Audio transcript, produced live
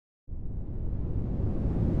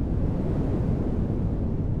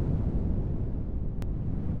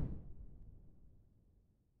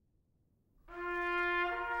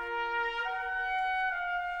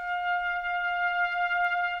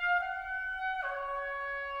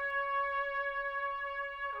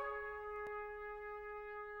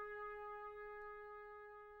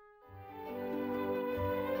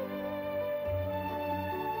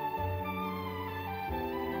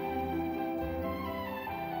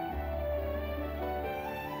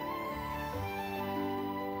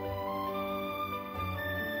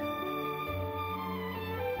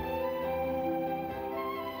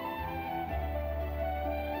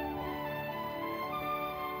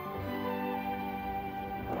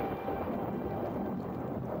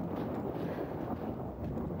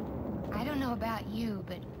know about you,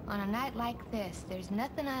 but on a night like this, there's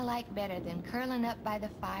nothing I like better than curling up by the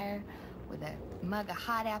fire with a mug of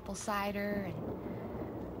hot apple cider and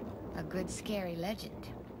a good scary legend.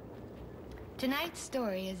 Tonight's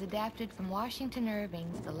story is adapted from Washington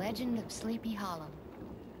Irving's The Legend of Sleepy Hollow.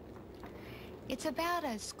 It's about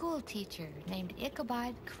a schoolteacher named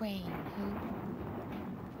Ichabod Crane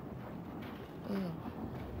who... Ooh.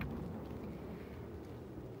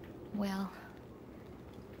 Well,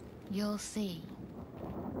 you'll see.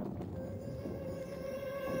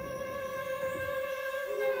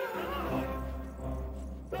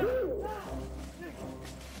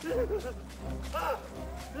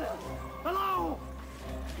 Hello! Hello!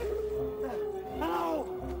 Hello!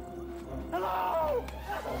 Hello!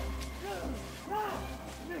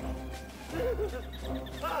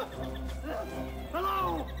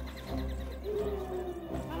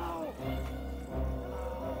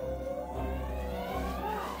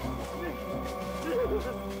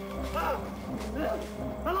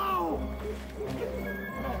 Hello!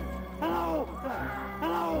 Hello!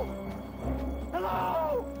 Hello!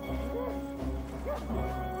 Hello!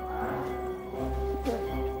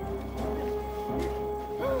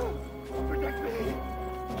 Hello! Protect me!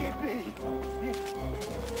 Keep me!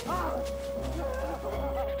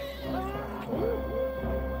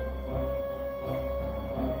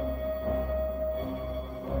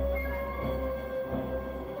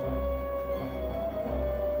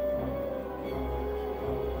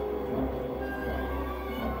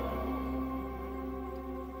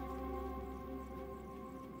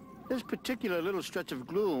 This particular little stretch of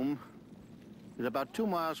gloom is about 2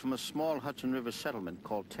 miles from a small Hudson River settlement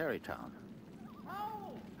called Tarrytown.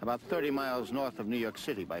 About 30 miles north of New York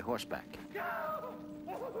City by horseback.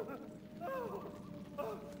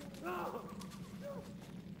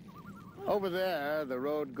 Over there, the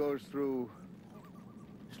road goes through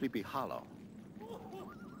Sleepy Hollow.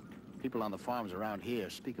 People on the farms around here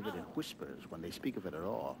speak of it in whispers when they speak of it at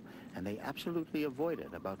all, and they absolutely avoid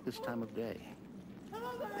it about this time of day.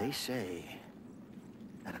 They say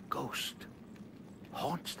that a ghost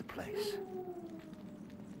haunts the place.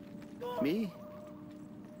 Me?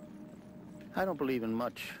 I don't believe in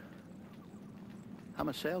much. I'm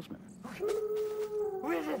a salesman.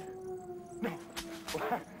 Who is it? No.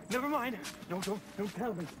 Never mind. No, don't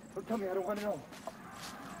tell me. Don't tell me. I don't want to know.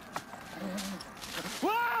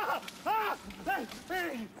 Ah! Ah!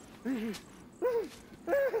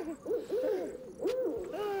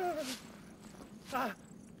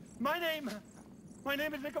 My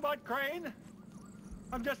name is Ichabod Crane.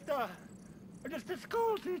 I'm just a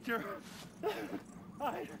school teacher.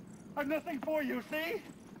 I've nothing for you, see?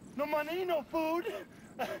 No money, no food,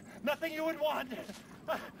 nothing you would want.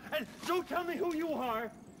 And don't tell me who you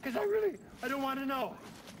are, because I don't want to know.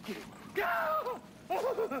 Go!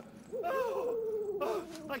 Oh,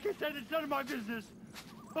 like I said, it's none of my business.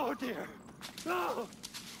 Oh, dear. Oh.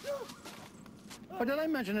 Oh, did I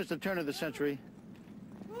mention it's the turn of the century?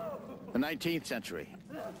 The 19th century.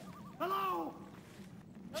 Hello!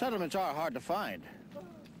 Settlements are hard to find,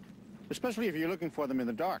 especially if you're looking for them in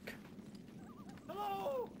the dark.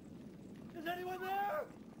 Hello? Is anyone there?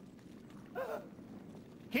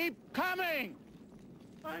 Keep coming!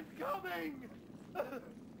 I'm coming!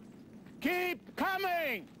 Keep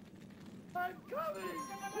coming! I'm coming!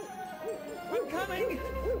 I'm coming!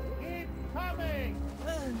 Keep coming!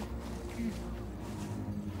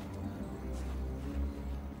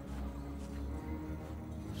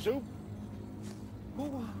 Soup?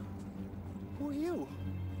 Who are you?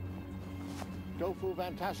 Duffue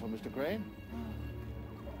Van Tassel, Mr. Crane.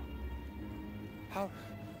 How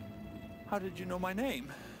did you know my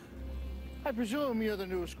name? I presume you're the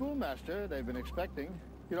new schoolmaster they've been expecting.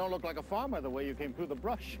 You don't look like a farmer the way you came through the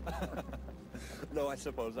brush. No, I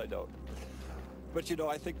suppose I don't. But you know,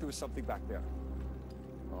 I think there was something back there.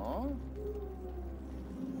 Oh?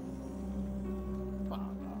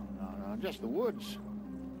 No, just the woods.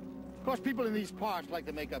 Of course, people in these parts like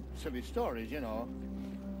to make up silly stories, you know.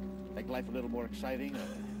 Make life a little more exciting, or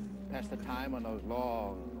pass the time on those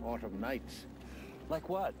long autumn nights. Like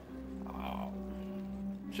what? Oh,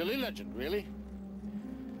 silly legend, really.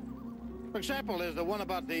 For example, there's the one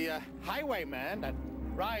about the highwayman that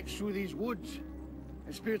rides through these woods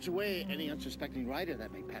and spirits away any unsuspecting rider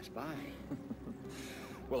that may pass by.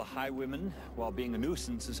 Well, a highwayman, while being a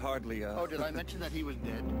nuisance, is hardly a... Oh, did I mention that he was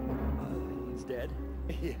dead? He's dead?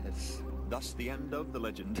 Yes. Thus the end of the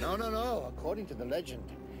legend. No. According to the legend,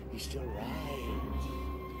 he still rides.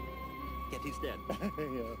 Yet he's dead.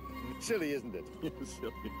 Yeah. Silly, isn't it? Yeah,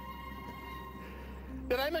 silly.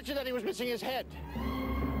 Did I mention that he was missing his head?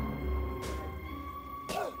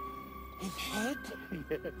 His head?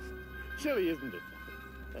 Yes. silly, isn't it?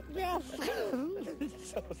 Yes.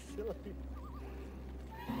 It's so silly.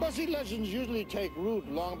 Well, see, legends usually take root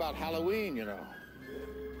long about Halloween, you know.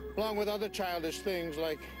 Along with other childish things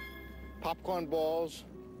like popcorn balls,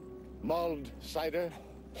 mulled cider,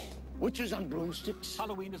 witches on broomsticks.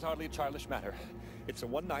 Halloween is hardly a childish matter. It's the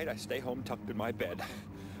one night I stay home tucked in my bed.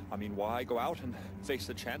 I mean, why go out and face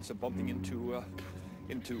the chance of bumping into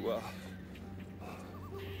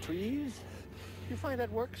trees? You find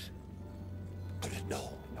that works? No,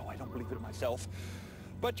 I don't believe it myself.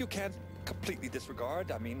 But you can't completely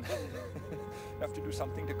disregard. I mean, you have to do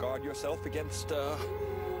something to guard yourself against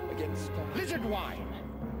Lizard wine!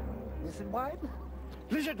 Lizard wine?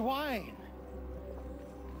 Lizard wine!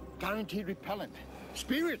 Guaranteed repellent.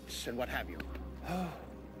 Spirits and what have you. Of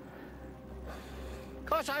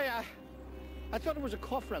course, I thought it was a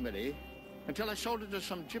cough remedy until I sold it to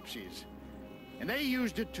some gypsies. And they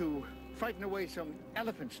used it to frighten away some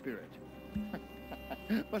elephant spirit.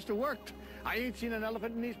 Must have worked. I ain't seen an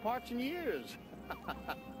elephant in these parts in years.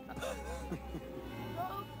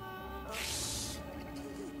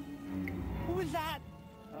 Who is that?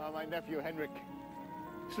 My nephew, Heinrich.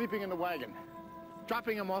 Sleeping in the wagon.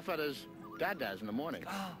 Dropping him off at his dad-dad's in the morning.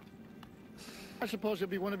 I suppose he'll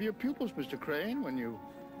be one of your pupils, Mr. Crane, when you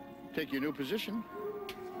take your new position.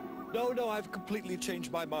 No, I've completely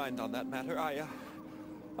changed my mind on that matter. I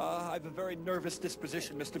have a very nervous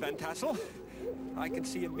disposition, Mr. Van Tassel. I can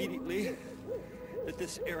see immediately that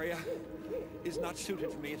this area is not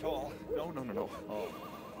suited for me at all. No. Oh,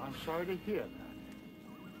 I'm sorry to hear that.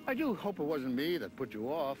 I do hope it wasn't me that put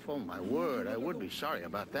you off. Oh, my word, I would be sorry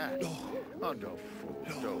about that. No. Oh,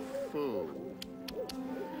 Duffue.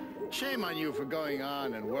 Shame on you for going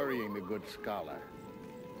on and worrying the good scholar.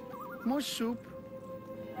 More soup?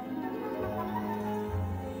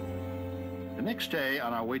 The next day,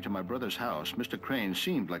 on our way to my brother's house, Mr. Crane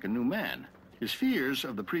seemed like a new man. His fears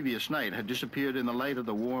of the previous night had disappeared in the light of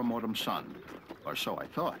the warm autumn sun. Or so I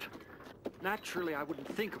thought. Naturally, I wouldn't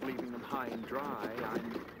think of leaving them high and dry.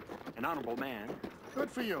 I'm an honorable man.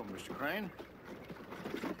 Good for you, Mr. Crane.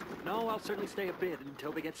 No, I'll certainly stay a bit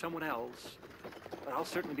until they get someone else. But I'll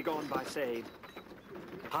certainly be gone by, say,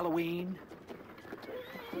 Halloween.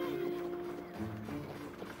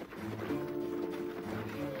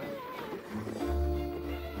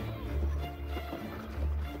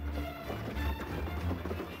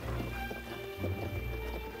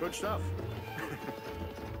 Good stuff.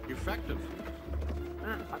 Effective.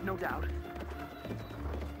 I've no doubt.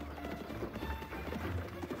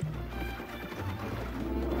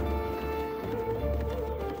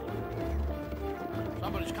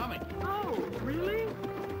 Somebody's coming. Oh, really?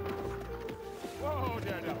 Whoa,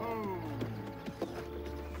 Dada.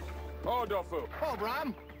 Oh, Duffue. Oh,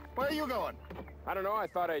 Brom. Where are you going? I don't know. I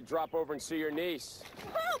thought I'd drop over and see your niece.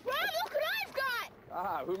 Oh, Brom, look what I've got!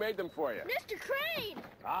 Ah, who made them for you? Mr. Crane!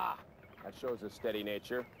 Ah, that shows a steady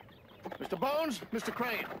nature. Mr. Bones, Mr.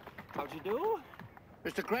 Crane. How'd you do?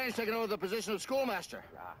 Mr. Crane's taken over the position of schoolmaster.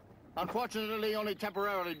 Unfortunately, only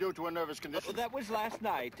temporarily due to a nervous condition. Well, that was last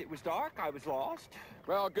night. It was dark. I was lost.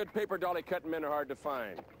 Well, good paper dolly cutting men are hard to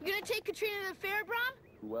find. You gonna take Katrina to the fair, Brom?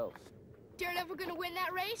 Who else? Daredevil gonna win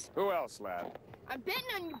that race? Who else, lad? I'm betting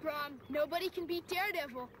on you, Brom. Nobody can beat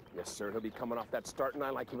Daredevil. Yes, sir. He'll be coming off that starting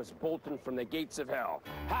line like he was bolting from the gates of hell.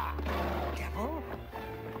 Ha! Devil?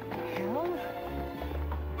 Hell?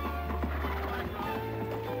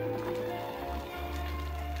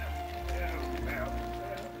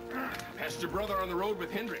 Passed your brother on the road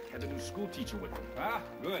with Hendrik. Had the new schoolteacher with him. Ah,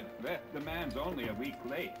 good. The man's only a week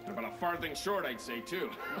late. About a farthing short, I'd say,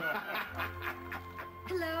 too.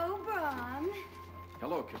 Hello, Brom.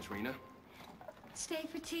 Hello, Katrina. Stay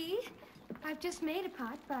for tea? I've just made a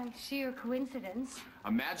pot by sheer coincidence.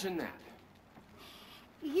 Imagine that.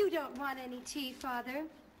 You don't want any tea, Father,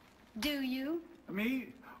 do you?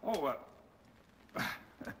 Me? Oh,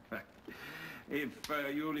 if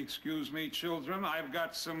you'll excuse me, children, I've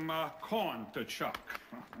got some corn to chuck.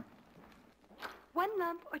 1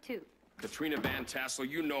 lump or 2? Katrina Van Tassel,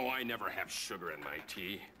 you know I never have sugar in my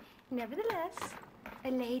tea. Nevertheless,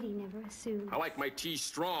 a lady never assumes. I like my tea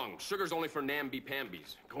strong. Sugar's only for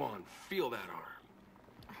namby-pambies. Go on, feel that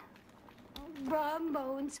arm. Oh, Brom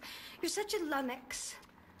Bones, you're such a lummox.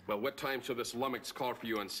 Well, what time shall this lummox call for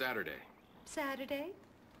you on Saturday? Saturday?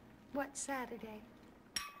 What Saturday?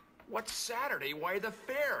 What's Saturday? Why, the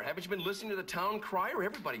fair. Haven't you been listening to the town crier?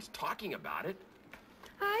 Everybody's talking about it.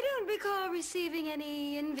 I don't recall receiving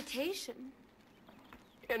any invitation.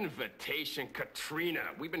 Invitation,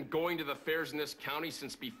 Katrina. We've been going to the fairs in this county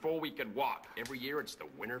since before we could walk. Every year it's the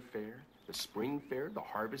winter fair, the spring fair, the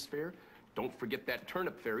harvest fair. Don't forget that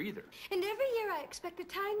turnip fair either. And every year I expect a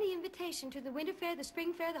timely invitation to the winter fair, the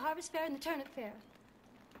spring fair, the harvest fair, and the turnip fair.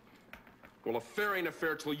 Well, a fair ain't a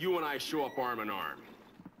fair till you and I show up arm in arm.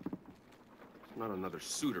 It's not another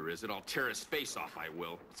suitor, is it? I'll tear his face off, I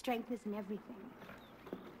will. Strength isn't everything.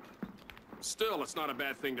 Still, it's not a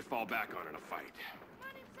bad thing to fall back on in a fight.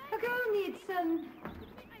 A girl needs some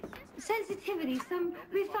sensitivity, some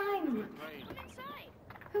refinement.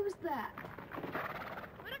 Who's that?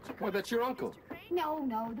 Why, that's your uncle. No,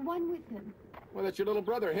 the one with him. Well, that's your little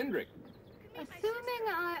brother, Heinrich. Assuming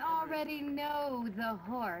I already know the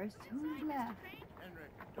horse, who's left?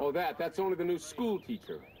 Oh, that's only the new school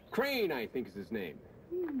teacher. Crane, I think is his name.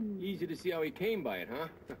 Easy to see how he came by it, huh?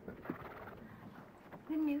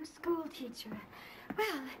 The new school teacher.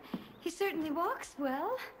 Well, he certainly walks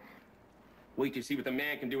well. Wait to see what the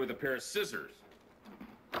man can do with a pair of scissors.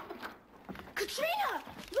 Katrina!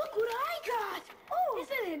 Look what I got! Oh,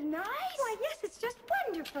 isn't it nice? Why, yes, it's just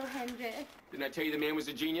wonderful, Heinrich. Didn't I tell you the man was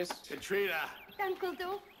a genius? Katrina! Uncle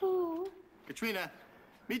Duffue. Katrina,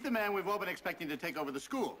 meet the man we've all been expecting to take over the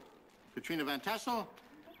school. Katrina Van Tassel,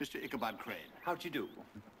 Mr. Ichabod Crane. How'd you do?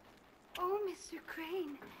 Oh, Mr.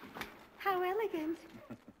 Crane. How elegant.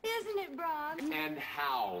 Isn't it, Brom? And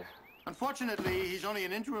how? Unfortunately, he's only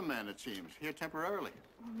an interim man, it seems, here temporarily.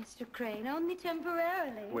 Oh, Mr. Crane, only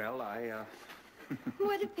temporarily. Well,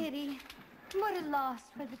 What a pity. What a loss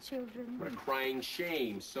for the children. What a crying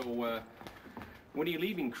shame. So, when are you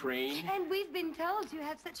leaving, Crane? And we've been told you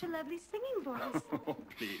have such a lovely singing voice. Oh,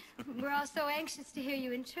 please. We're all so anxious to hear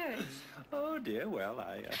you in church. Oh, dear, well,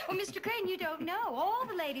 Oh, Mr. Crane, you don't know. All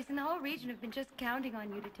the ladies in the whole region have been just counting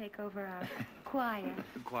on you to take over our choir.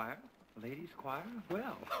 Choir? Ladies' choir?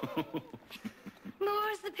 Well.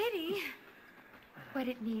 More's the pity. What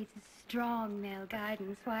it needs is strong male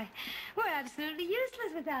guidance. Why, we're absolutely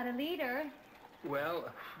useless without a leader. Well,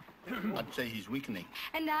 I'd say he's weakening.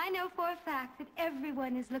 And I know for a fact that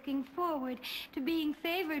everyone is looking forward to being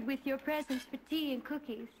favored with your presence for tea and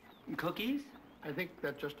cookies. Cookies? I think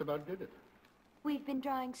that just about did it. We've been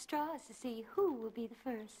drawing straws to see who will be the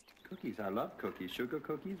first. Cookies. I love cookies. Sugar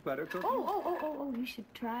cookies, butter cookies. Oh, you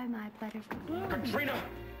should try my butter cookies. Katrina!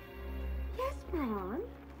 Yes, Brom?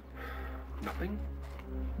 Nothing?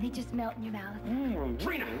 They just melt in your mouth.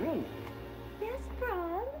 Katrina! Yes,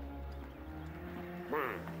 Brom?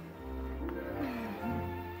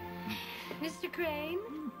 Mr. Crane?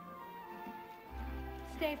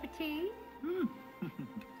 Stay for tea?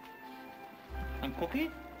 And cookies?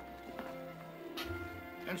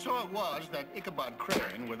 And so it was that Ichabod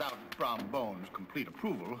Crane, without Brom Bones' complete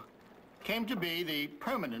approval, came to be the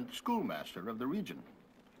permanent schoolmaster of the region.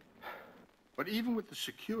 But even with the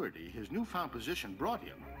security his newfound position brought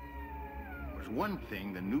him, was one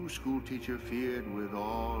thing the new schoolteacher feared with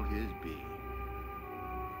all his being.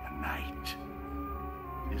 The night.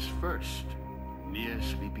 His first near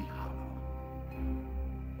Sleepy Hollow.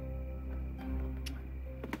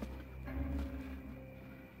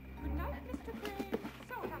 Good night, Mr. Crane.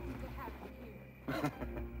 So happy to have you here.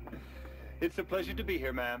 It's a pleasure to be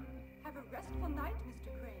here, ma'am. Have a restful night,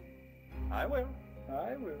 Mr. Crane. I will.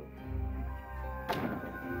 I will.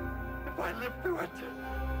 If I live through it.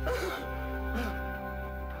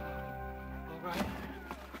 All right.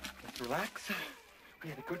 Let's relax. We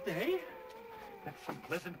had a good day. Met some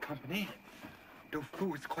pleasant company.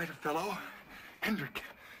 Duffue is quite a fellow. Heinrich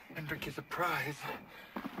is a prize.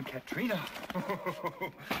 And Katrina.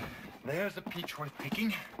 There's a peach worth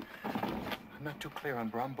picking. I'm not too clear on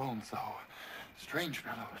Brom Bones, though. Strange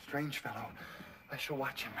fellow, strange fellow. I shall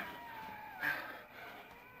watch him.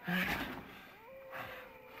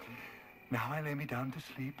 Now I lay me down to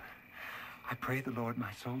sleep. I pray the Lord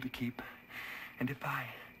my soul to keep. And if I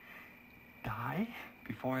die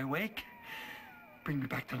before I wake, bring me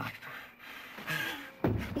back to life.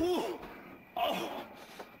 Oh! Oh!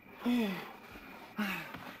 Oh! All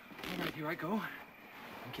right, here I go.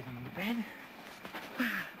 I'm getting in the bed.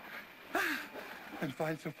 I'm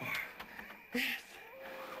fine so far. Yes.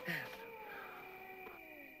 Yes.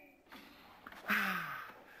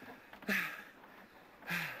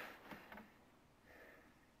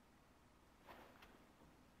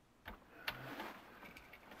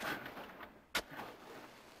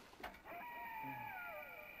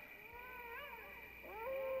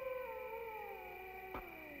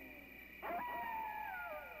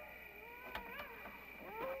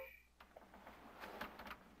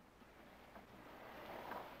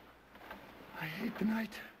 I hate the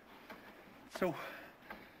night. So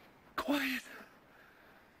quiet.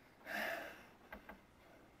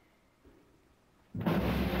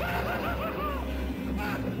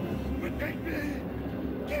 Take me!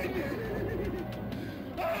 Get me!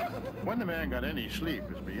 When the man got any sleep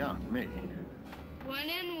is beyond me. 1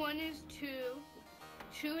 and 1 is 2.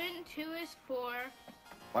 2 and 2 is 4.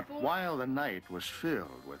 But while the night was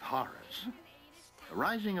filled with horrors, the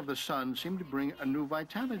rising of the sun seemed to bring a new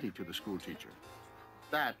vitality to the schoolteacher.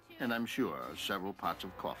 That, and I'm sure, several pots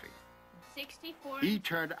of coffee. 64. He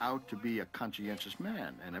turned out to be a conscientious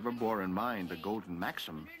man and ever bore in mind the golden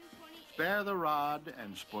maxim, spare the rod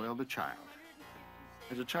and spoil the child.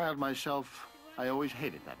 As a child myself, I always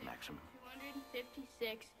hated that maxim.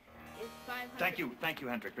 256 is 500. Thank you,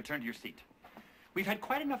 Hendrik. Return to your seat. We've had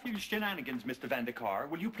quite enough of your shenanigans, Mr. Van de Kar.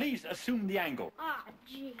 Will you please assume the angle? Ah,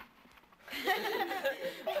 gee.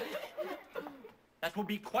 That will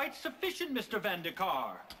be quite sufficient, Mr. Van de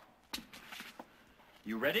Kar.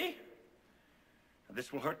 You ready?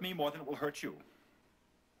 This will hurt me more than it will hurt you.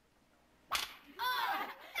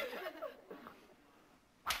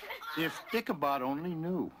 If Ichabod only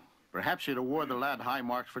knew, perhaps he'd award the lad high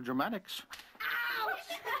marks for dramatics.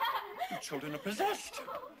 You children are possessed.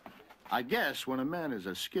 I guess when a man is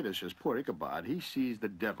as skittish as poor Ichabod, he sees the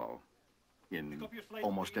devil in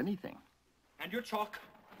almost anything. And your chalk.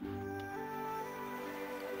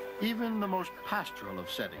 Even the most pastoral of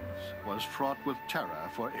settings was fraught with terror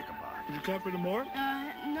for Ichabod. Did you clap for the more?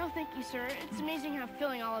 No, thank you, sir. It's amazing how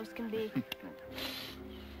filling olives can be.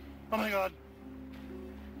 Oh, my God.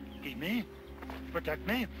 Keep me. Protect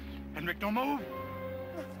me. Hendrik, don't move.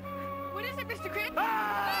 What is it, Mr. Crane? A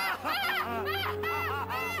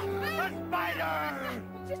spider!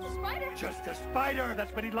 Just a spider? Just a spider.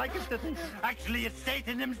 That's what he'd like us to think. Actually, it's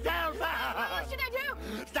Satan himself. What should I do?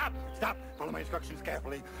 Stop. Follow my instructions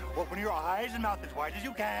carefully. Open your eyes and mouth as wide as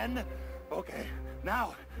you can. Okay.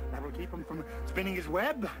 Now, that will keep him from spinning his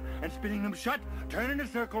web and spinning them shut. Turn in a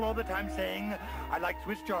circle all the time saying, I like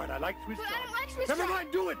Swiss chard, I like Swiss chard. I don't like Swiss chard. Never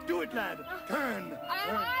mind, do it, lad. Turn.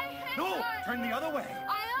 No, turn the other way.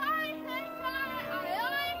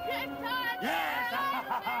 Yes!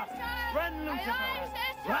 Run, Lucifer!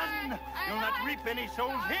 Run! You'll not reap any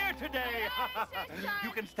souls here today!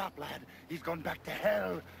 You can stop, lad. He's gone back to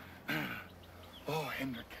hell. Oh,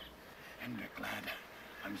 Hendrik, lad.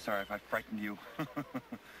 I'm sorry if I frightened you.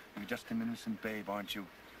 You're just an innocent babe, aren't you?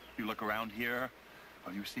 You look around here,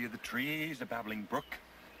 all you see are the trees, the babbling brook,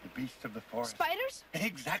 the beasts of the forest. Spiders?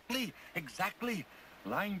 Exactly.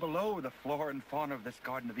 Lying below the flora and fauna of this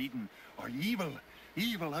Garden of Eden are evil,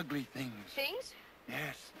 ugly things. Things?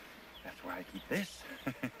 Yes, that's where I keep this.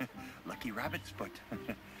 Lucky rabbit's foot.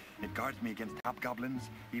 It guards me against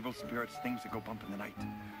hobgoblins, evil spirits, things that go bump in the night.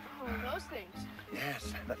 Oh, those things.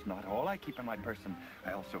 Yes, that's not all I keep in my person.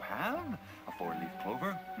 I also have a 4-leaf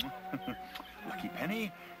clover, lucky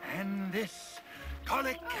penny, and this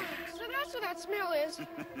garlic. So that's what that smell is.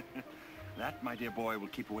 That, my dear boy, will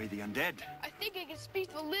keep away the undead. I think I can speak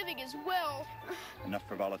to the living as well. Enough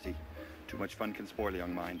frivolity. Too much fun can spoil a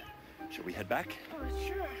young mind. Shall we head back? Oh,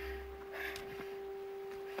 sure.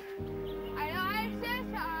 I like this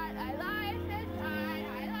heart.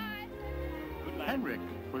 Heinrich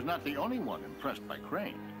was not the only one impressed by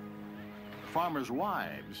Crane. The farmers'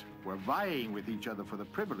 wives were vying with each other for the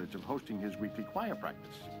privilege of hosting his weekly choir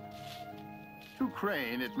practice. To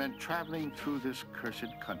Crane, it meant traveling through this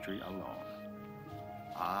cursed country alone.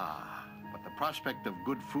 But the prospect of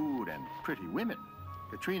good food and pretty women,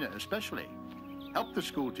 Katrina especially, helped the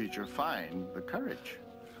schoolteacher find the courage.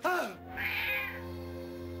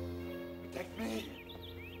 Protect me.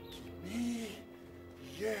 Keep me.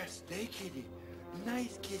 Yes, stay, kitty.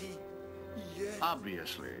 Nice kitty. Yes.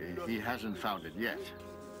 Obviously, he hasn't found it yet.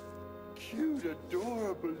 Cute,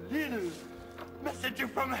 adorable little messenger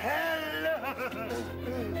from hell.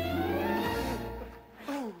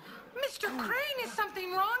 Oh, Mr. Crane, is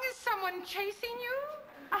something wrong? Is someone chasing you?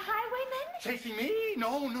 A highwayman? Chasing me?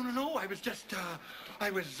 No. I was just,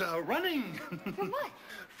 running.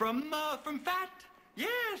 From what? From fat.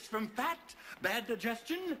 Yes, from fat, bad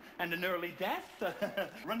digestion, and an early death.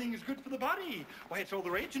 Running is good for the body. Why, it's all the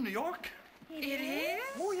rage in New York. It is?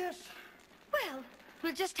 Oh, yes. Well,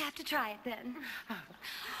 we'll just have to try it then.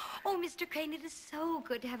 Oh, Mr. Crane, it is so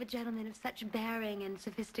good to have a gentleman of such bearing and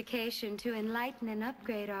sophistication to enlighten and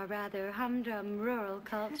upgrade our rather humdrum rural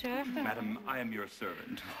culture. Madam, I am your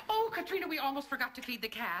servant. Oh, Katrina, we almost forgot to feed the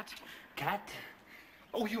cat. Cat?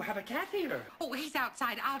 Oh, you have a cat here? Oh, he's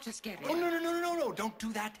outside. I'll just get him. Oh, no. Don't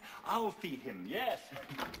do that. I'll feed him, yes.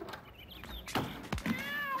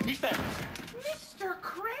 He's fed. Mr.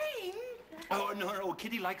 Crane! Oh, no.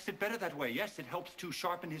 Kitty likes it better that way. Yes, it helps to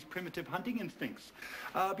sharpen his primitive hunting instincts.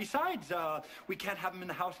 Besides, we can't have him in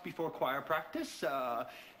the house before choir practice.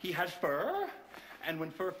 He has fur, and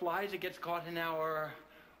when fur flies, it gets caught in our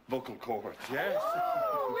vocal cords, yes?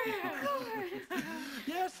 Oh, well.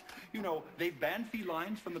 Yes, you You know, they've banned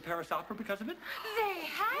felines from the Paris Opera because of it. They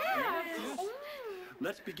have? Yes.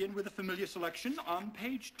 Let's begin with a familiar selection on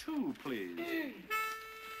page 2, please.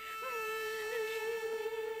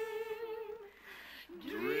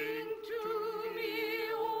 Drink to me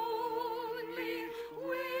only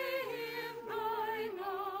with thine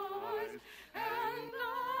eyes, and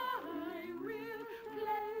I will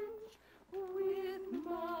pledge with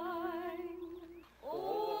mine.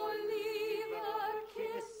 Only the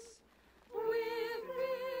kiss within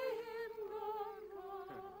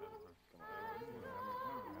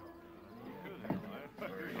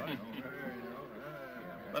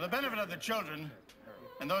For the benefit of the children,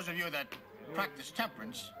 and those of you that practice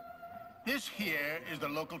temperance, this here is the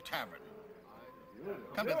local tavern.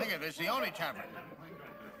 Come to think of it, it's the only tavern.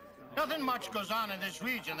 Nothing much goes on in this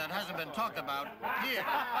region that hasn't been talked about here.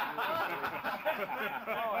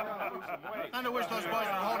 I wish those boys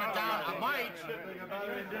would hold it down. I might.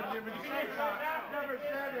 Never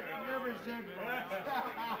said it.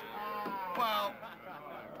 Well,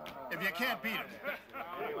 if you can't beat him.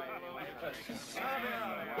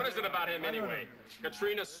 What is it about him, anyway?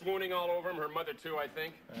 Katrina swooning all over him, her mother, too, I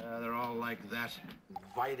think. They're all like that.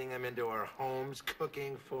 Inviting him into our homes,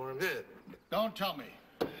 cooking for him. Don't tell me.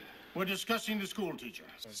 We're discussing the school teacher.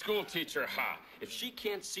 School teacher, ha. If she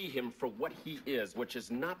can't see him for what he is, which is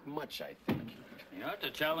not much, I think. You ought to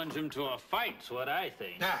challenge him to a fight's what I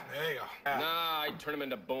think. Ah, there you go. Nah, I'd turn him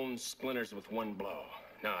into bone splinters with one blow.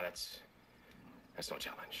 No, that's no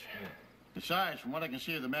challenge. Besides, from what I can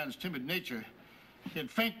see of the man's timid nature, he'd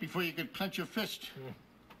faint before you could clench your fist.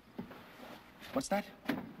 What's that?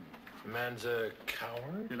 The man's a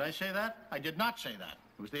coward? Did I say that? I did not say that.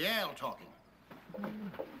 It was the ale talking.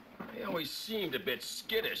 He always seemed a bit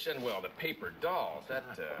skittish, and, well, the paper dolls, that,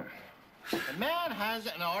 The man has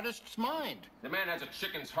an artist's mind. The man has a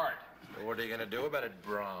chicken's heart. Well, what are you gonna do about it,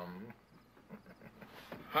 Brom?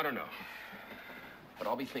 I don't know. But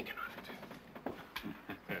I'll be thinking on it.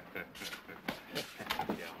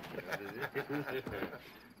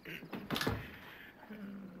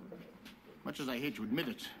 Much as I hate to admit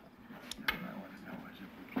it,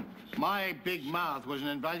 my big mouth was an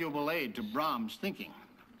invaluable aid to Brom's thinking.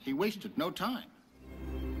 He wasted no time.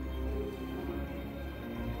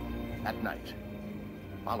 At night,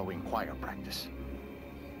 following choir practice,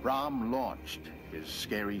 Brom launched his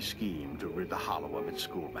scary scheme to rid the Hollow of its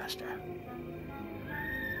schoolmaster.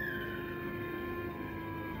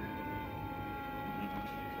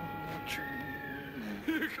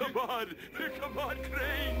 Ichabod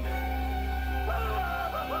Crane!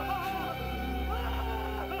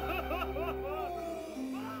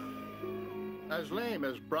 As lame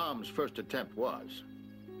as Brom's first attempt was,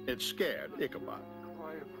 it scared Ichabod.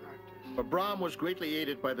 But Brom was greatly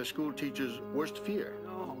aided by the school teacher's worst fear,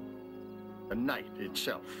 the night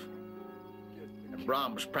itself. And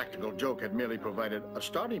Brom's practical joke had merely provided a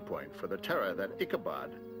starting point for the terror that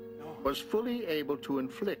Ichabod was fully able to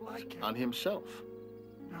inflict on himself.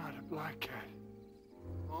 Not a black cat.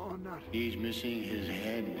 Oh, not. He's missing his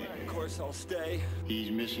head. Of course I'll stay. He's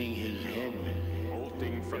missing his head.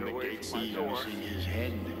 Bolting from the gates of He's door. missing his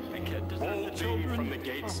head. I can't desert the Bolting children. from the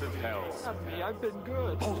gates of hell. Not me, I've been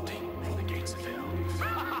good. Bolting from the gates of hell.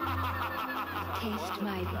 Taste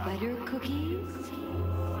my butter cookies?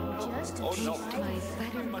 Just a Oh, no. Taste my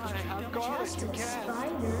butter Much I have garlic, you can.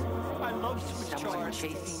 I love Swiss Someone chard.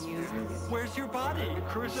 chasing you. Where's your body? The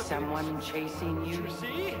crucifix. Someone chasing you. You see?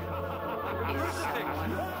 Is Crucifix.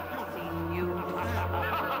 someone chasing you?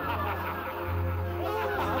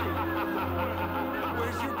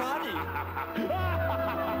 Where's your body?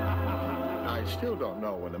 I still don't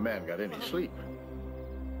know when the man got any sleep.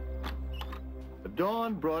 The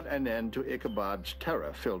dawn brought an end to Ichabod's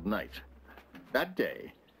terror-filled night. That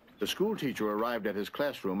day, the school teacher arrived at his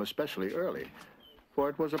classroom especially early, for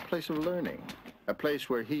it was a place of learning, a place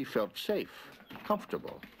where he felt safe,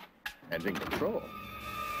 comfortable, and in control.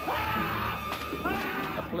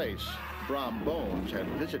 A place Brom Bones had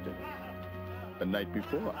visited the night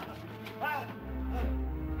before.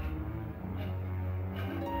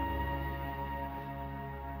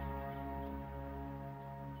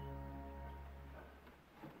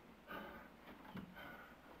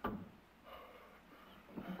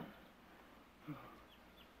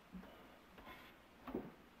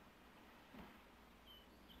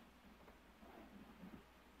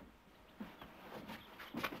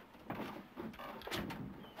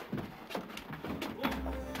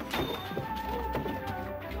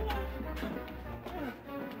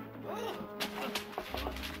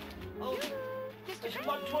 I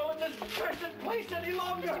can't dwell in this cursed place any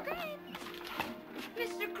longer.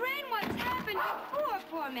 Mr. Crane, what's happened? husband.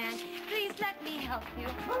 Poor man. Please let me help you.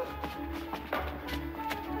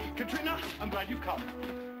 Katrina, I'm glad you've come.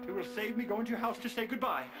 It will save me going to your house to say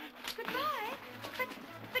goodbye. Goodbye?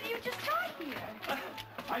 But you just got here.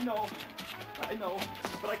 I know,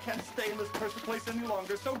 but I can't stay in this cursed place any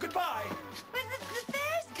longer, so goodbye. But the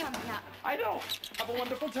fair's coming up. I know. Have a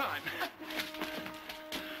wonderful time.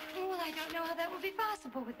 Well, I don't know how that will be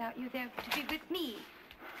possible without you there to be with me.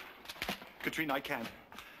 Katrina, I can't.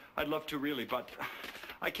 I'd love to, really, but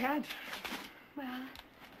I can't. Well,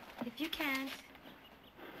 if you can't,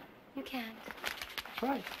 you can't.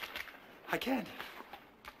 Right. I can't.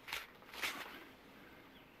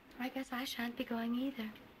 I guess I shan't be going either.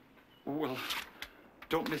 Well,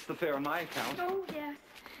 don't miss the fair on my account. Oh, yes.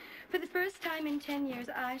 For the first time in 10 years,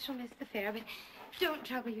 I shall miss the fair, but don't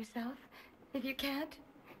trouble yourself. If you can't,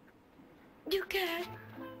 you can't.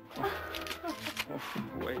 Oh,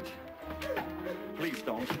 wait. Please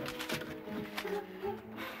don't.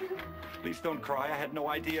 Please don't cry. I had no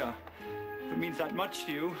idea. If it means that much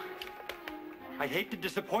to you, I'd hate to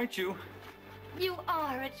disappoint you. You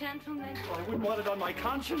are a gentleman. Well, I wouldn't want it on my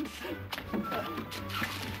conscience.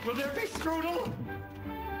 Will there be strudel?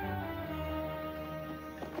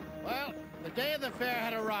 Well, the day of the fair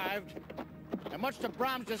had arrived, and much to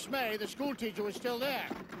Brom's dismay, the schoolteacher was still there.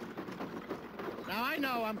 Now, I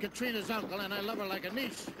know I'm Katrina's uncle, and I love her like a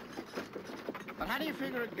niece. But how do you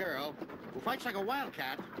figure a girl who fights like a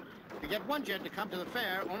wildcat to get one gent to come to the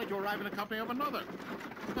fair only to arrive in the company of another?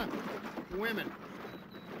 Women.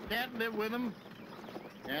 Can't live with them.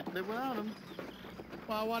 Can't live without them.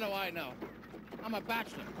 Well, what do I know? I'm a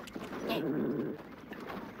bachelor. Oh. When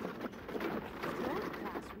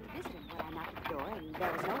I knocked the door and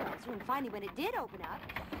there was no answer, and finally when it did open up,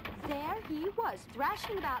 there he was,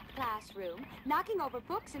 thrashing about the classroom, knocking over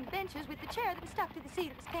books and benches with the chair that was stuck to the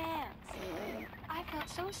seat of his pants. I felt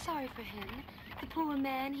so sorry for him. The poor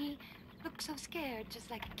man, he looked so scared,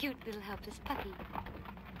 just like a cute little helpless puppy.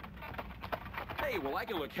 Hey, well, I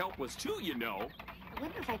can look helpless too, you know. I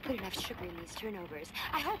wonder if I put enough sugar in these turnovers.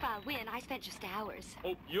 I hope I'll win. I spent just hours.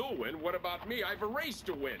 Hope you'll win. What about me? I've a race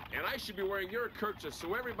to win, and I should be wearing your kerchief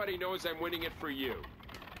so everybody knows I'm winning it for you.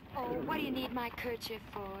 Oh, what do you need my kerchief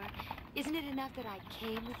for? Isn't it enough that I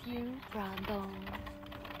came with you, Brom Bones?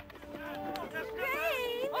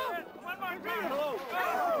 Crane!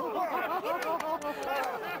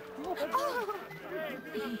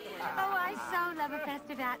 Oh, I so love a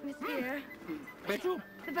festive atmosphere. Mitchell?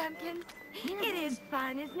 The pumpkins. It is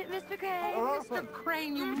fun, isn't it, Mr. Crane? Mr.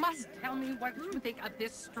 Crane, you must tell me what you think of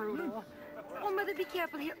this strudel. Oh, Mother, be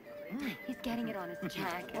careful here. He's getting it on his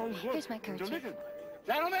jacket. Here's my kerchief.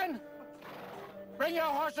 Gentlemen, bring your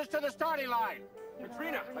horses to the starting line.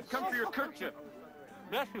 Katrina, I've come for your kerchief.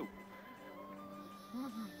 Nephew.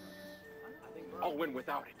 I'll win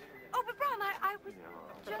without it. Oh, but Brom, I was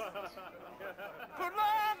just... Good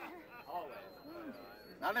luck!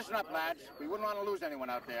 Now listen up, lads. We wouldn't want to lose anyone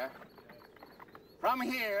out there. From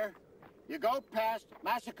here, you go past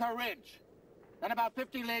Massacre Ridge. Then about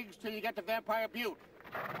 50 leagues till you get to Vampire Butte.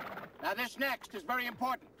 Now this next is very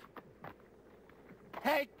important.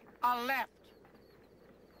 Take a left.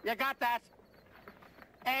 You got that?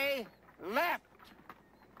 A left.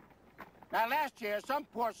 Now last year, some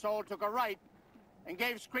poor soul took a right and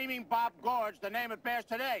gave Screaming Bob Gorge the name it bears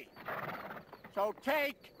today. So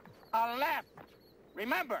take a left.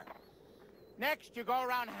 Remember, next you go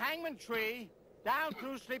around Hangman Tree, down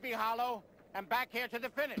through Sleepy Hollow, and back here to the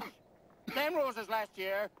finish. Same rules as last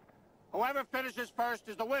year. Whoever finishes first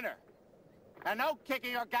is the winner. And no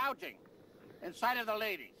kicking or gouging in sight of the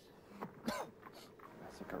ladies.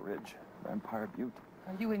 Massacre Ridge, Vampire Butte.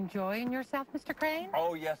 Are you enjoying yourself, Mr. Crane?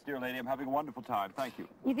 Oh, yes, dear lady. I'm having a wonderful time. Thank you.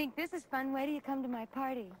 You think this is fun? Wait till you come to my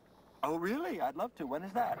party. Oh, really? I'd love to. When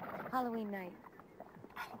is that? Halloween night.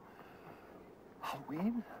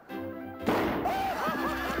 Halloween?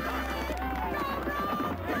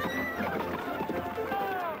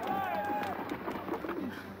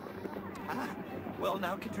 Well,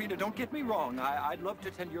 now, Katrina, don't get me wrong. I'd love to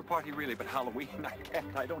attend your party, really, but Halloween, I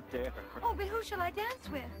can't. I don't dare. Oh, but who shall I dance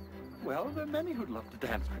with? Well, there are many who'd love to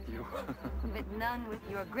dance with you. But none with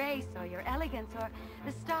your grace or your elegance or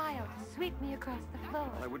the style to sweep me across the floor.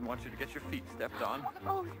 I wouldn't want you to get your feet stepped on.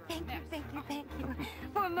 Oh, thank you, thank you, thank you.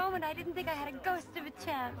 For a moment, I didn't think I had a ghost of a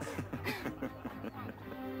chance.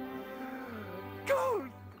 Go!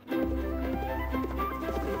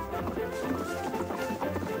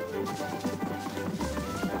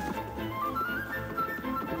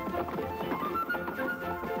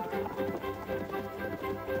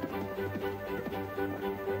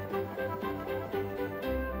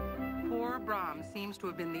 Poor Brom seemed seems to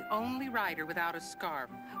have been the only rider without a scarf.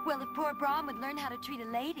 Well, if poor Brom would learn how to treat a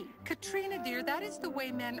lady. Katrina, dear, that is the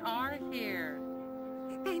way men are here.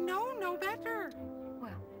 They know no better.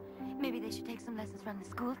 Well, maybe they should take some lessons from the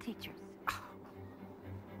school teachers.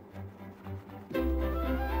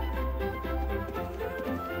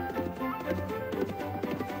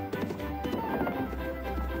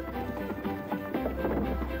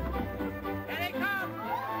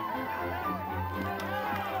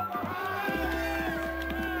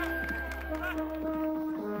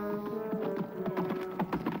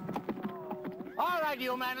 All right,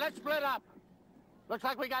 you men, let's split up. Looks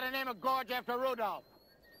like we got to name a gorge after Rudolph.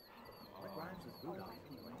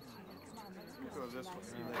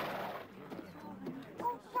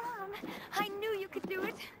 Oh, Brom, I knew you could do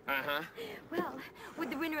it. Uh-huh. Well, would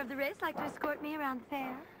the winner of the race like to escort me around the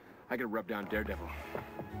fair? I gotta rub down Daredevil.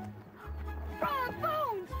 Brom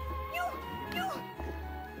Bones!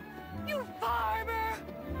 You farmer!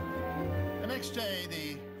 The next day,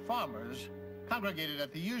 the farmers congregated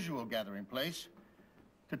at the usual gathering place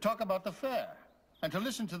to talk about the fair and to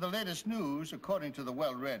listen to the latest news according to the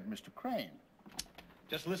well-read Mr. Crane.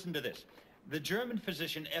 Just listen to this. The German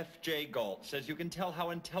physician F.J. Galt says you can tell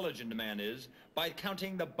how intelligent a man is by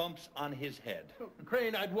counting the bumps on his head.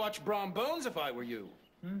 Crane, I'd watch Brom Bones if I were you.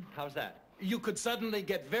 How's that? You could suddenly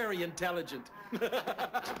get very intelligent. What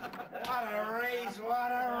a race,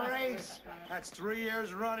 what a race. That's 3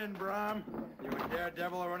 years running, Brom. You and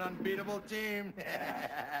Daredevil are an unbeatable team.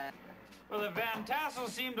 Well, the Van Tassel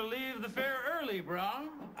seemed to leave the fair early, Brom.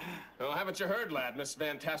 Well, haven't you heard, lad? Miss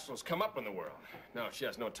Van Tassel's come up in the world. No, she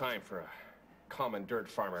has no time for a common dirt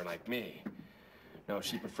farmer like me. No,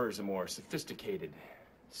 she prefers a more sophisticated,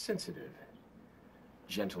 sensitive,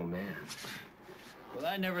 gentle man. Well,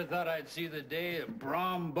 I never thought I'd see the day that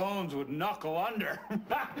Brom Bones would knuckle under.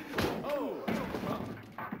 Oh!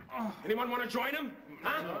 Anyone want to join him?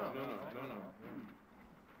 Huh? No.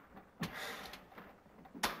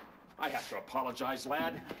 I have to apologize,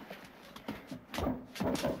 lad.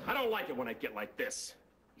 I don't like it when I get like this.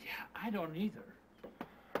 Yeah, I don't either.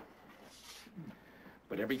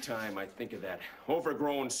 But every time I think of that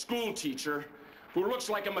overgrown school teacher who looks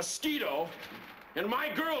like a mosquito and my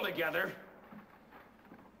girl together,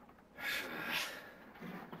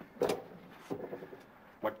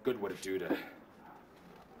 what good would it do to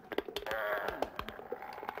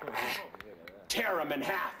tear him in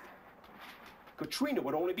half? Katrina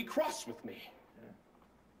would only be cross with me.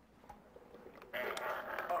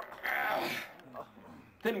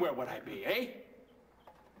 Then where would I be, eh?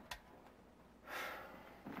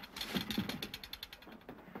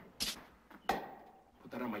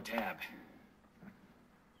 Put that on my tab.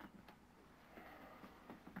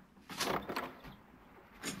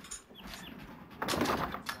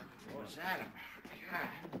 What's that about?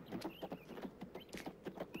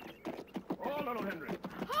 Oh, little Henry.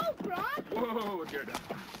 Oh, Brom! Whoa, dear dog.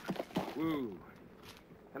 Woo.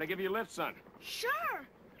 Can I give you a lift, son? Sure.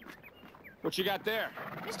 What you got there?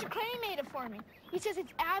 Mr. Crane made it for me. He says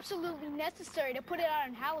it's absolutely necessary to put it out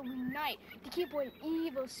on Halloween night to keep away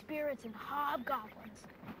evil spirits and hobgoblins.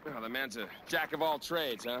 Well, the man's a jack of all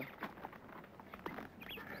trades, huh?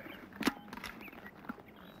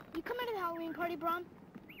 You coming to the Halloween party, Brom?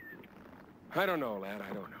 I don't know, lad.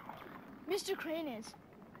 I don't know. Mr. Crane is.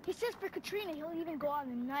 He says for Katrina, he'll even go on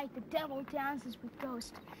the night the devil dances with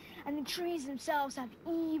ghosts, and the trees themselves have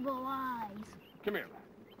evil eyes. Come here, lad.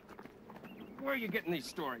 Where are you getting these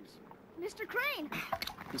stories? Mr. Crane!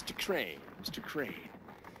 Mr. Crane, Mr. Crane.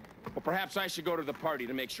 Well, perhaps I should go to the party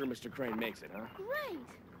to make sure Mr. Crane makes it, huh? Great!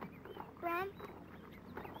 Brom,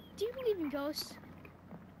 do you believe in ghosts?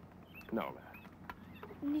 No, lad.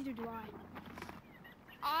 Neither do I.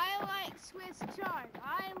 I like Swiss chard.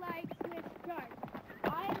 I like Swiss chard.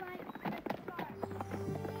 I like Swiss chard.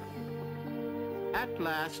 At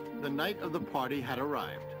last, the night of the party had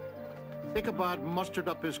arrived. Ichabod mustered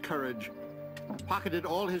up his courage, pocketed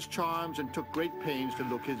all his charms, and took great pains to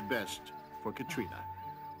look his best for Katrina.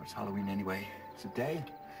 What's Halloween anyway? It's a day,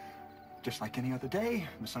 just like any other day.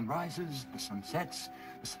 The sun rises, the sun sets,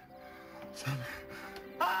 the sun...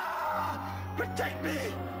 Ah! Protect me!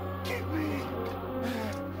 Keep me!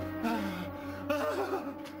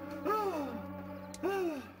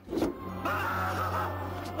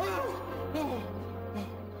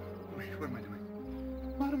 Wait, what am I doing?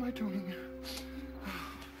 What am I doing?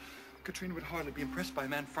 Katrina would hardly be impressed by a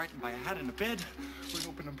man frightened by a hat and a bed or an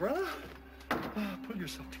open umbrella. Pull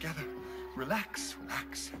yourself together. Relax,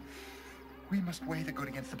 relax. We must weigh the good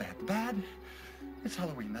against the bad. The bad, it's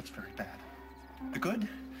Halloween. That's very bad. The good?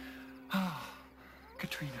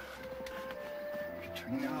 Katrina.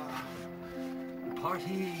 Katrina. The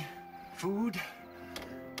party, food,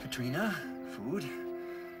 Katrina, food.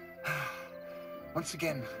 Once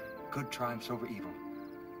again, good triumphs over evil.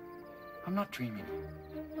 I'm not dreaming.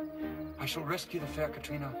 I shall rescue the fair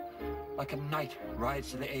Katrina like a knight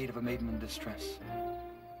rides to the aid of a maiden in distress.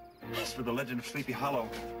 As for the legend of Sleepy Hollow,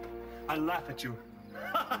 I laugh at you.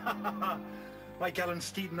 My gallant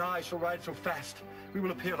steed and I shall ride so fast, we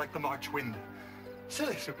will appear like the March wind.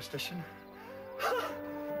 Silly superstition.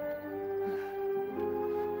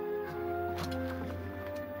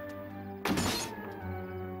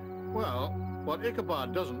 Well, what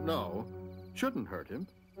Ichabod doesn't know shouldn't hurt him.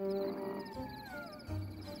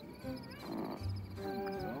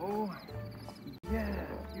 Oh, yeah,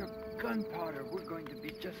 your gunpowder. We're going to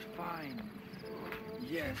be just fine.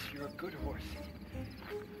 Yes, you're a good horsey.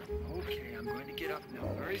 Okay, I'm going to get up now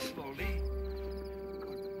very slowly.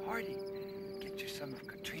 Good party. Get you some of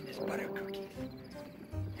Katrina's butter cookies.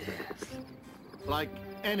 Yes. Like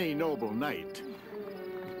any noble knight,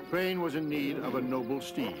 Crane was in need of a noble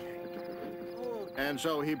steed. And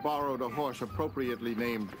so he borrowed a horse appropriately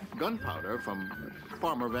named Gunpowder from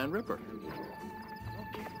Farmer Van Ripper.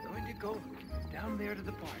 Okay, I'm going to go down there to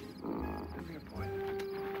the party. Come here, boy.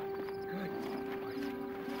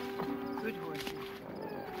 Good horsey.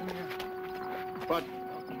 Come here. But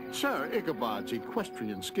Sir Ichabod's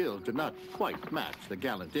equestrian skills did not quite match the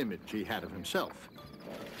gallant image he had of himself.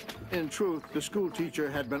 In truth, the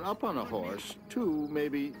schoolteacher had been up on a horse 2,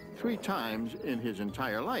 maybe 3 times in his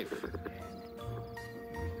entire life.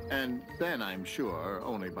 And then, I'm sure,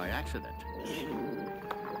 only by accident.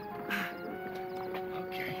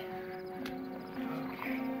 Okay.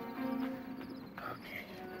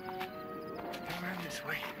 Come around this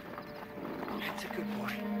way. That's a good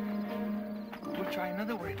boy. We'll try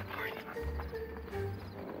another way at the party.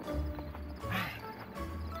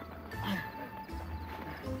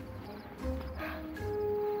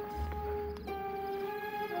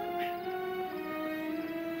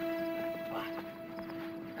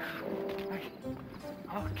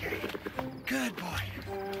 Okay, good boy.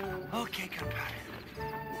 Okay, Gunpowder.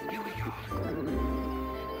 Here we go.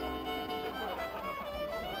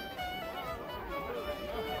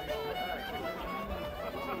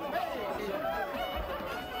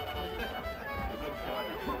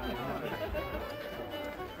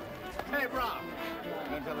 Hey, Brom.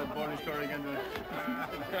 Can I tell that boring story again?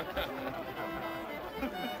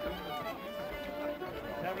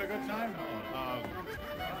 Having a good time?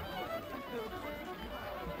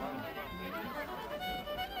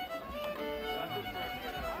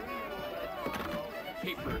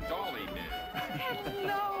 Paper dolly man.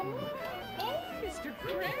 Hello. Oh, Mr.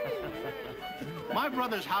 Crane. My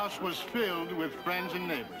brother's house was filled with friends and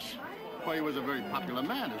neighbors. For he was a very popular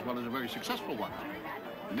man as well as a very successful one.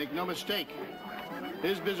 Make no mistake,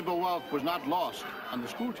 his visible wealth was not lost on the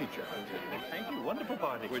schoolteacher. Thank you. Wonderful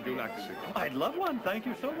party. Would you like to see? I'd love one. Thank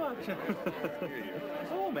you so much.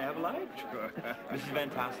 Oh, may I have a light? Sure. Mrs. Van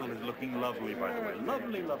Tassel is looking lovely, by the way.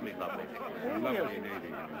 Lovely, lovely, lovely. Lovely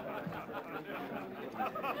lady.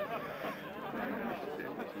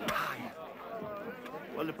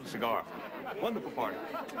 Wonderful cigar. Wonderful party.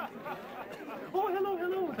 Oh, hello,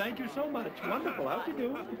 hello. Thank you so much. Wonderful. How'd you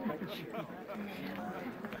do?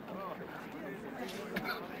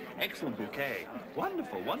 Excellent bouquet.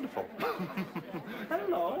 Wonderful, wonderful.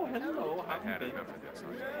 Hello, hello. I had enough of this.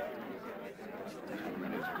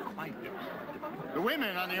 The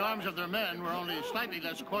women on the arms of their men were only slightly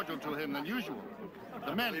less cordial to him than usual.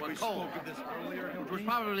 The men were cold, which was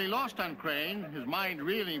probably lost on Crane, his mind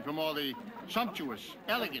reeling from all the sumptuous,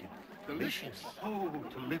 elegant, delicious. Oh,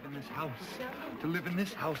 to live in this house. To live in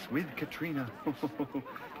this house with Katrina.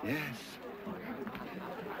 Yes.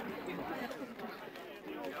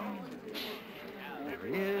 There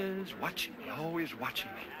he is, watching me, always watching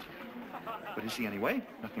me. But is he anyway?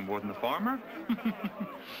 Nothing more than the farmer?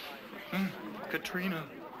 Katrina,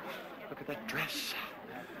 look at that dress.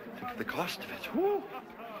 Think of the cost of it. Woo.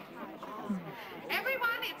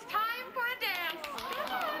 Everyone, it's time for a dance.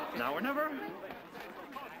 Now or never.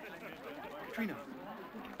 Katrina,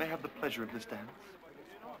 may I have the pleasure of this dance?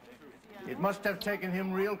 It must have taken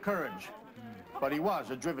him real courage, but he was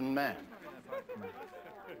a driven man.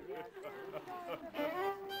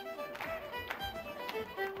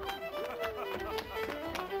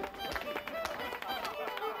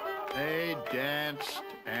 They danced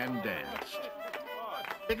and danced.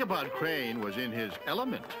 Ichabod Crane was in his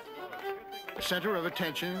element. Center of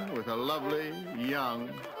attention with a lovely, young,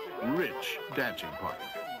 rich dancing partner.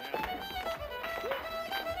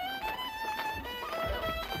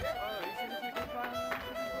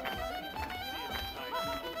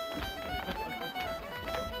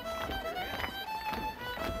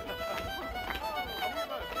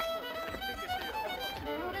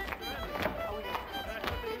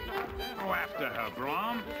 after her,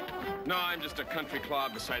 Brom. No, I'm just a country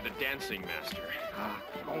clod beside the dancing master.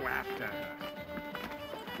 Go after her.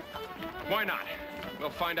 Why not? We'll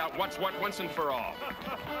find out what's what once and for all.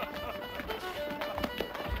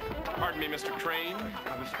 Pardon me, Mr. Crane.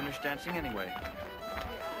 I was finished dancing anyway.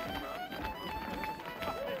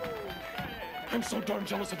 I'm so darn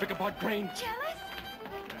jealous of Ichabod Crane. Jealous?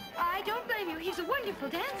 I don't blame you. He's a wonderful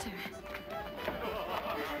dancer.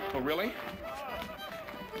 Oh, really?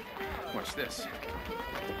 What's this?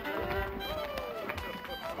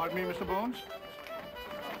 Pardon me, Mr. Bones?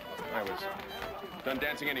 I was done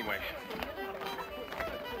dancing anyway.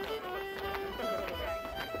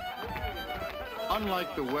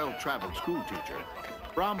 Unlike the well-traveled schoolteacher,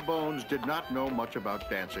 Brom Bones did not know much about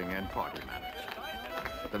dancing and party manners.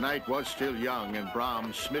 The night was still young, and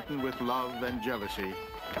Brom, smitten with love and jealousy,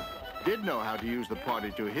 did know how to use the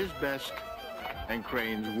party to his best and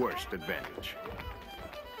Crane's worst advantage.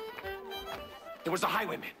 There was a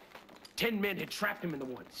highwayman. 10 men had trapped him in the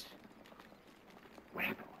woods. What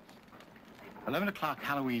happened? 11 o'clock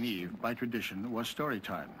Halloween Eve, by tradition, was story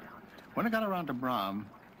time. When it got around to Brom,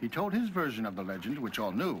 he told his version of the legend, which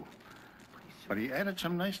all knew, but he added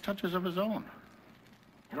some nice touches of his own.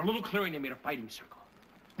 In a little clearing, they made a fighting circle.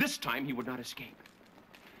 This time, he would not escape.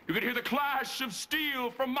 You could hear the clash of steel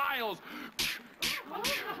for miles.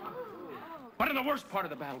 But in the worst part of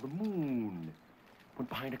the battle, the moon went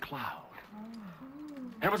behind a cloud.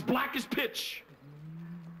 And it was black as pitch.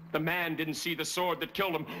 The man didn't see the sword that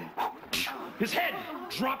killed him. His head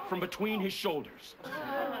dropped from between his shoulders.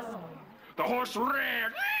 The horse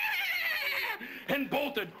ran and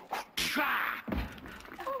bolted,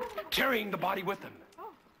 carrying the body with him.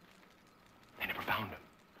 They never found him.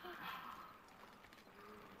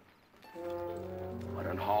 But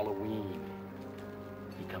on Halloween,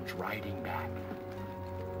 he comes riding back,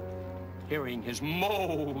 carrying his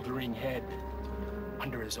moldering head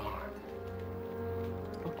under his arm,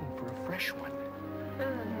 looking for a fresh one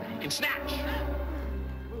that he can snatch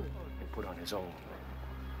and put on his own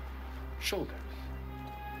shoulders.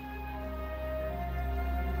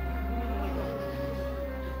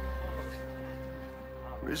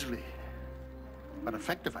 Grisly, but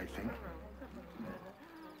effective, I think.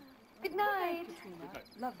 Good night.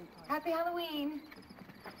 Lovely. Happy Halloween.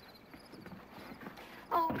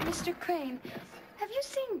 Oh, Mr. Crane, have you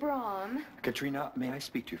seen Brom? Katrina, may I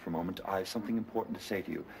speak to you for a moment? I have something important to say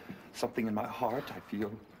to you. Something in my heart, I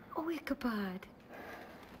feel. Oh, Ichabod.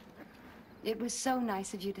 It was so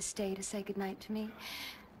nice of you to stay to say goodnight to me.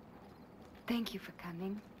 Thank you for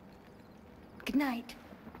coming. Good night.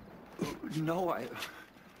 No,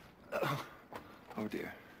 oh,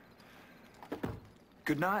 dear.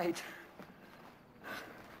 Good night.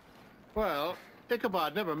 Well,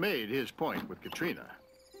 Ichabod never made his point with Katrina.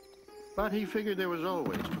 But he figured there was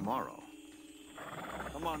always tomorrow.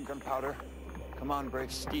 Come on, Gunpowder. Come on,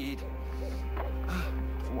 brave steed.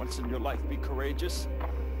 For once in your life, be courageous.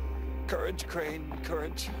 Courage, Crane,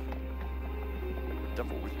 courage. The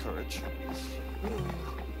devil with courage.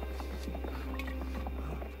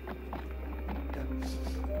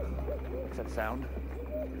 What's that sound?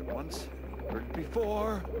 Heard it once, heard it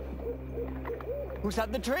before. Who's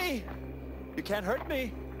at the tree? You can't hurt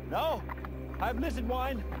me. No, I have lizard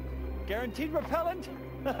wine. Guaranteed repellent.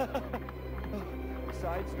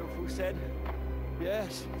 Besides, Duffue said,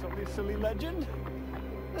 yes, it's only a silly legend.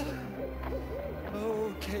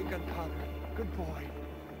 Okay, Gunpowder. Good boy.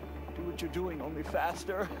 Do what you're doing, only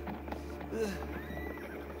faster.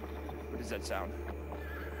 What does that sound?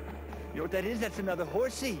 You know what that is? That's another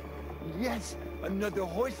horsey. Yes, another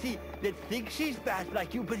horsey that thinks he's fast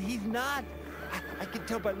like you, but he's not. I can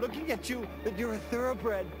tell by looking at you that you're a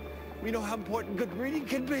thoroughbred. We know how important good breeding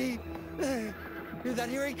can be. Hear that?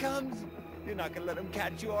 Here he comes. You're not gonna let him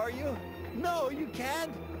catch you, are you? No, you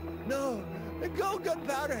can't. No. Go,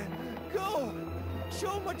 Gunpowder. Go.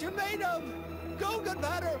 Show him what you're made of. Go,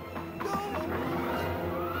 Gunpowder. Go.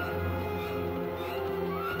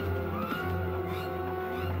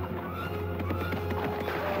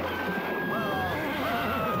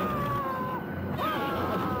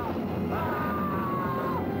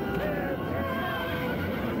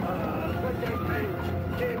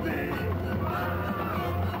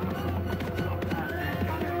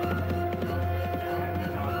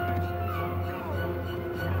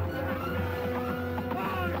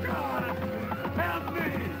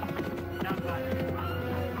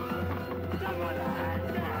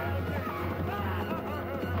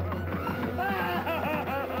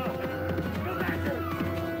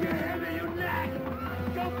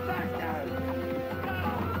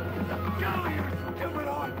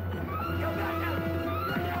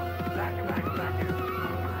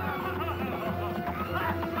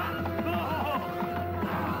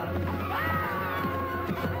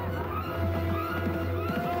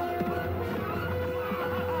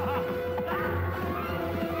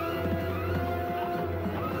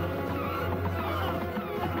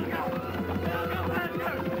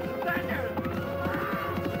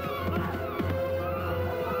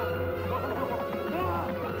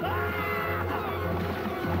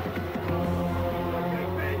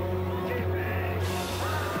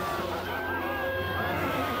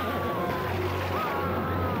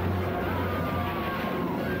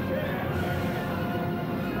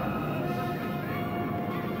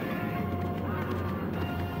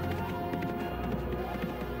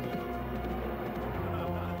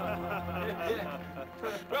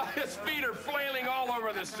 Well, his feet are flailing all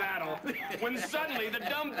over the saddle when suddenly the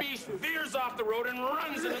dumb beast veers off the road and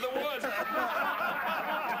runs into the woods.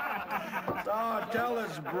 Oh, tell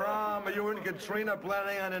us, Brom, are you and Katrina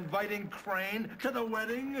planning on inviting Crane to the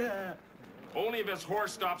wedding? Only if his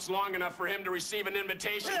horse stops long enough for him to receive an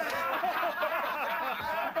invitation.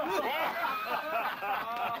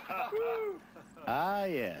 Ah,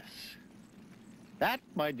 yes. That,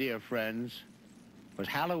 my dear friends, was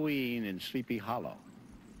Halloween in Sleepy Hollow.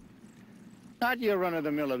 Not your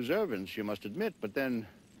run-of-the-mill observance, you must admit, but then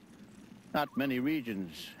not many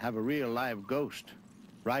regions have a real live ghost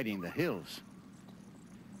riding the hills.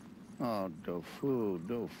 Oh,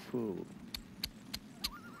 Duffue.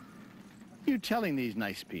 You telling these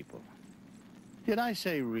nice people. Did I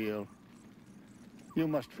say real? You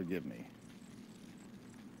must forgive me.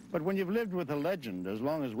 But when you've lived with a legend as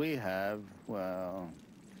long as we have, well,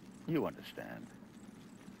 you understand.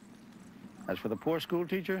 As for the poor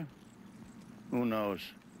schoolteacher, who knows?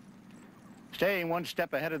 Staying one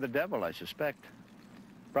step ahead of the devil, I suspect.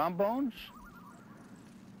 Brom Bones?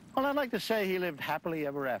 Well, I'd like to say he lived happily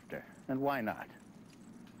ever after, and why not?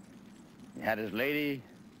 He had his lady,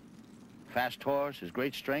 fast horse, his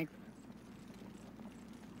great strength.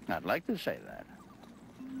 I'd like to say that.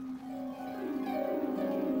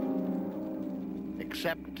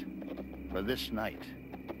 Except for this night.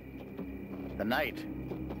 The night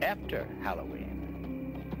after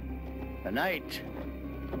Halloween. The night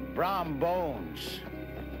Brom Bones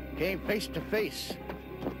came face to face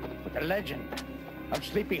with the legend of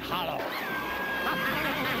Sleepy Hollow.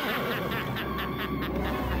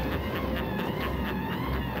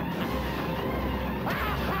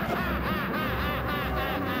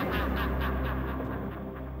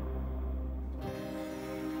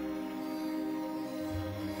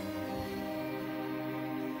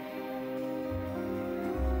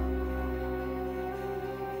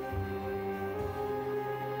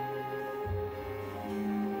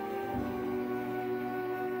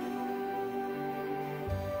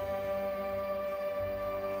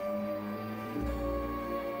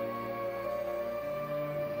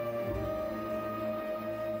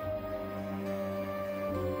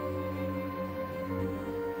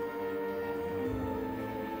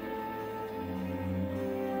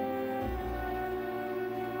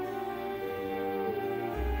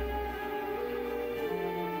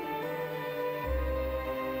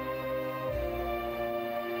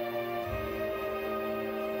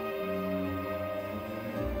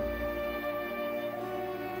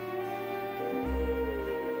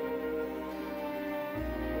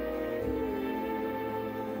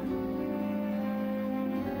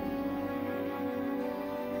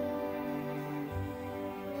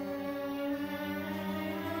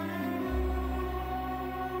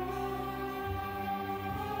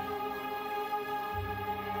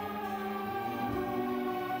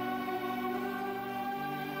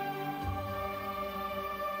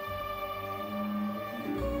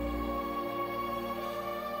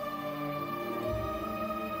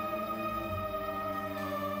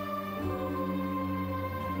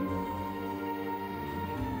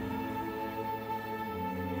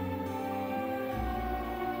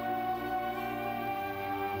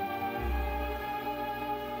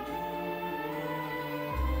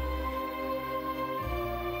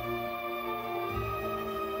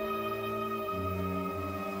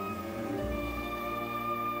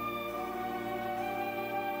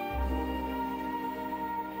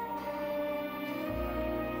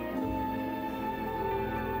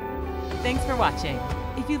 Thanks for watching.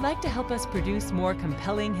 If you'd like to help us produce more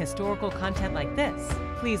compelling historical content like this,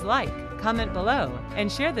 please like, comment below,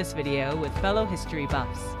 and share this video with fellow history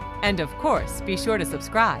buffs. And of course, be sure to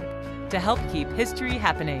subscribe to help keep history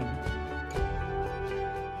happening.